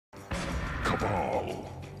Kabal.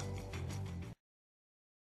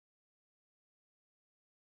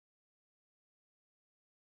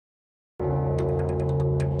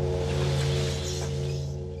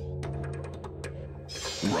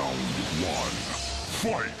 Round one,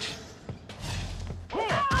 fight!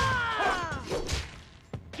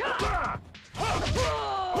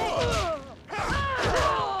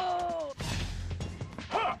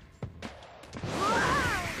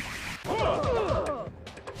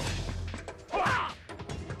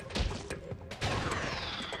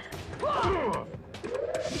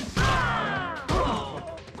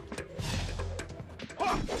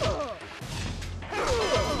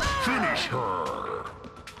 Finish her!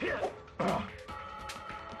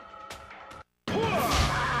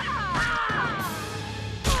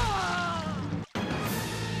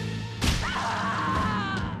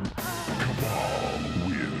 Kabal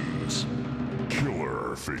wins.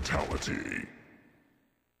 Killer fatality.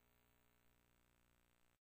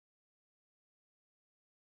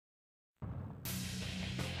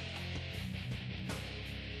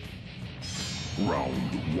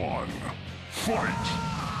 Round one, fight!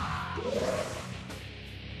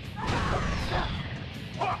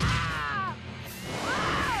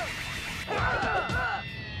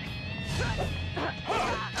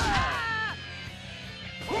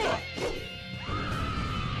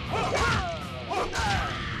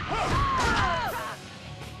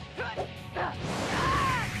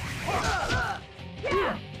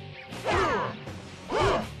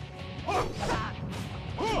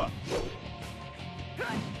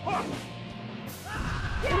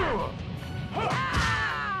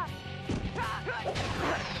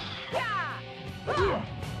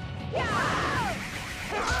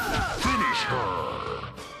 Finish her!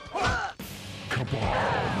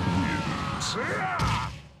 Kabal wins.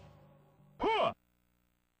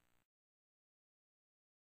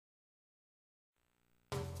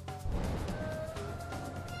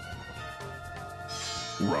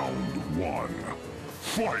 Round one,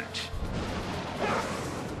 fight!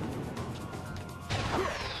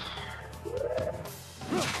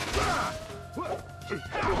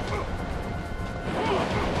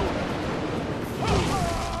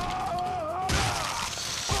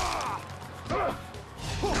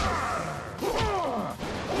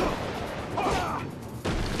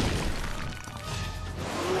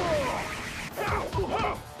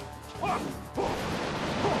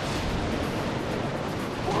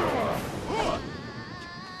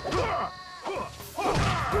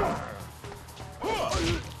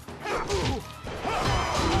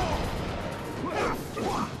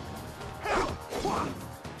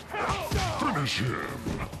 Finish him!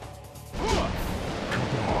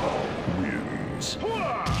 Kabal wins.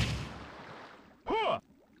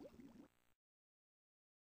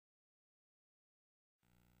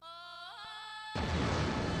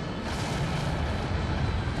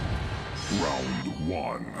 Round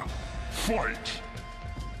one, fight!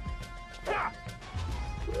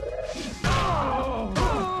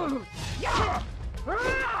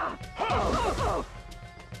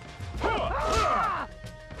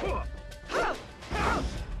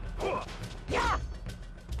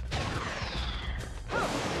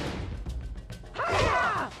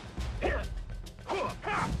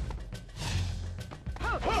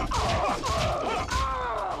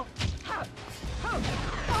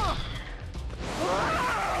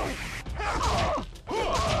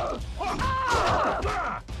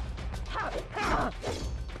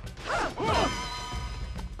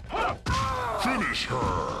 Finish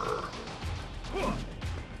her!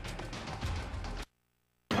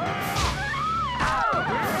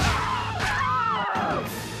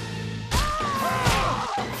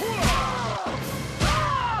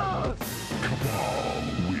 Kabal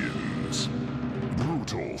wins.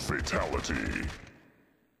 Brutal fatality.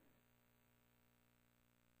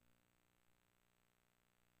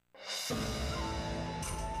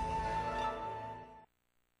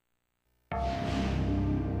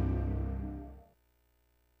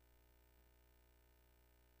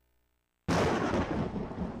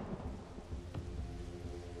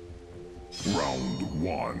 Round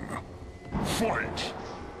one, fight!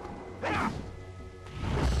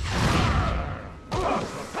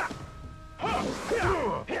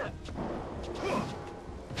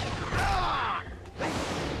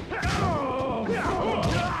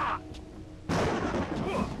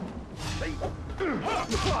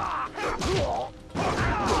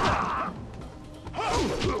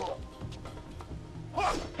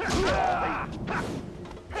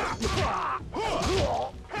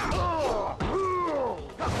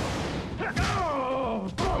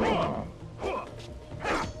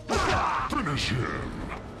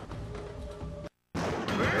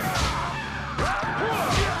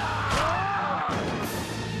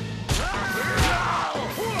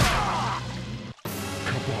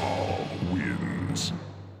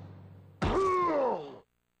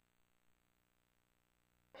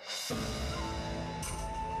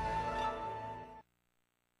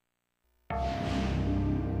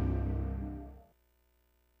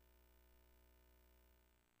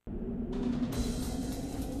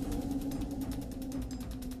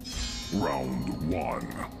 Round one.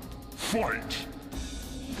 Fight!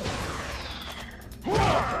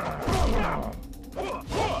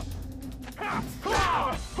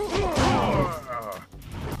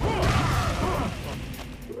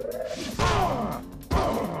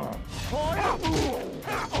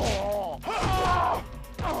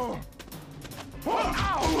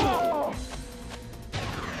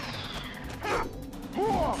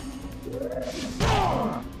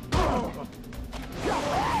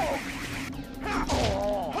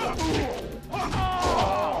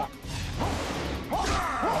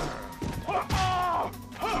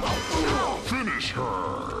 Finish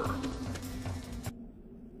her!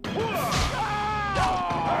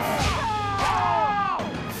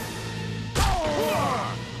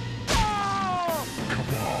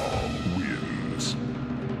 Kabal wins.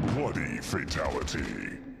 Bloody fatality.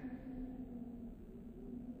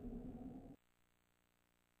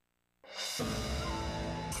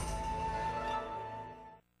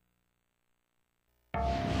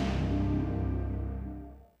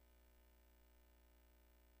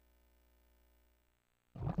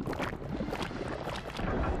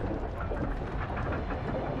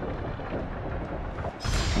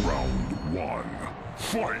 Round one.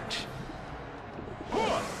 Fight!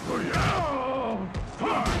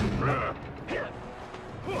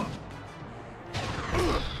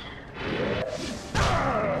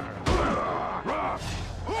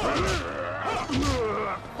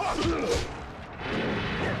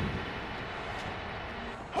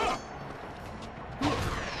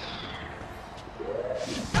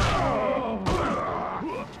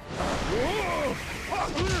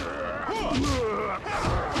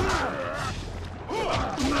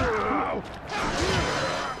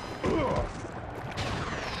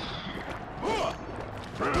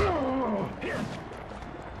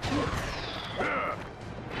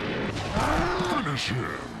 Finish him!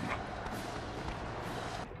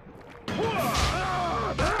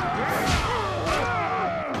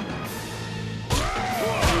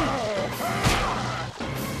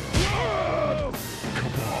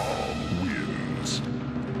 Kabal wins.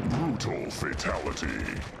 Brutal fatality.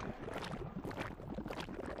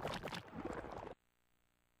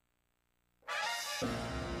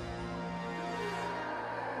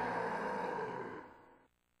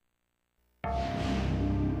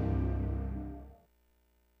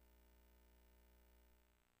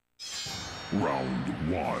 Round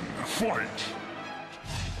one. Fight!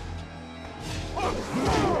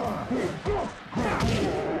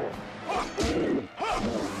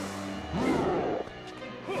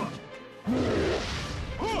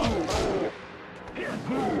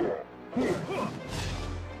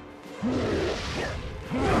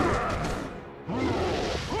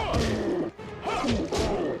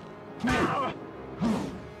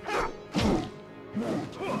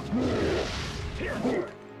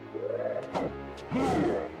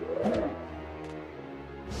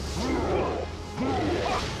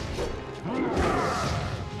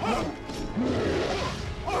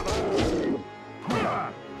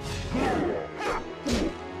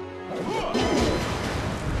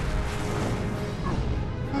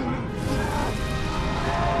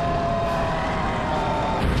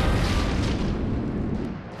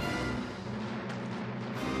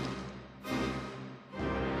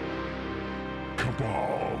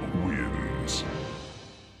 Kabal wins.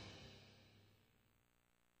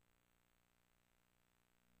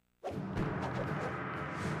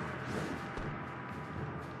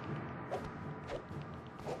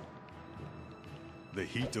 The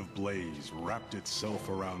heat of blaze wrapped itself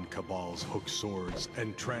around Kabal's hook swords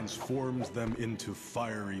and transformed them into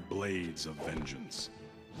fiery blades of vengeance.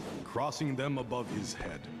 Crossing them above his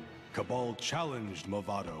head, Kabal challenged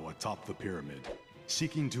Movado atop the pyramid,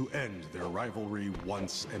 seeking to end their rivalry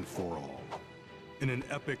once and for all. In an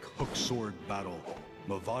epic hook sword battle,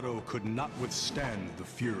 Movado could not withstand the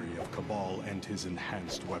fury of Kabal and his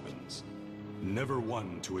enhanced weapons. Never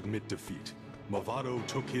one to admit defeat, Movado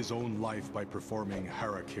took his own life by performing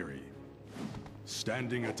harakiri.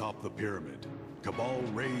 Standing atop the pyramid, Kabal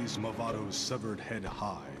raised Movado's severed head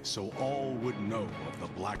high so all would know of the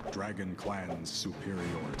Black Dragon clan's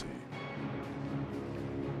superiority.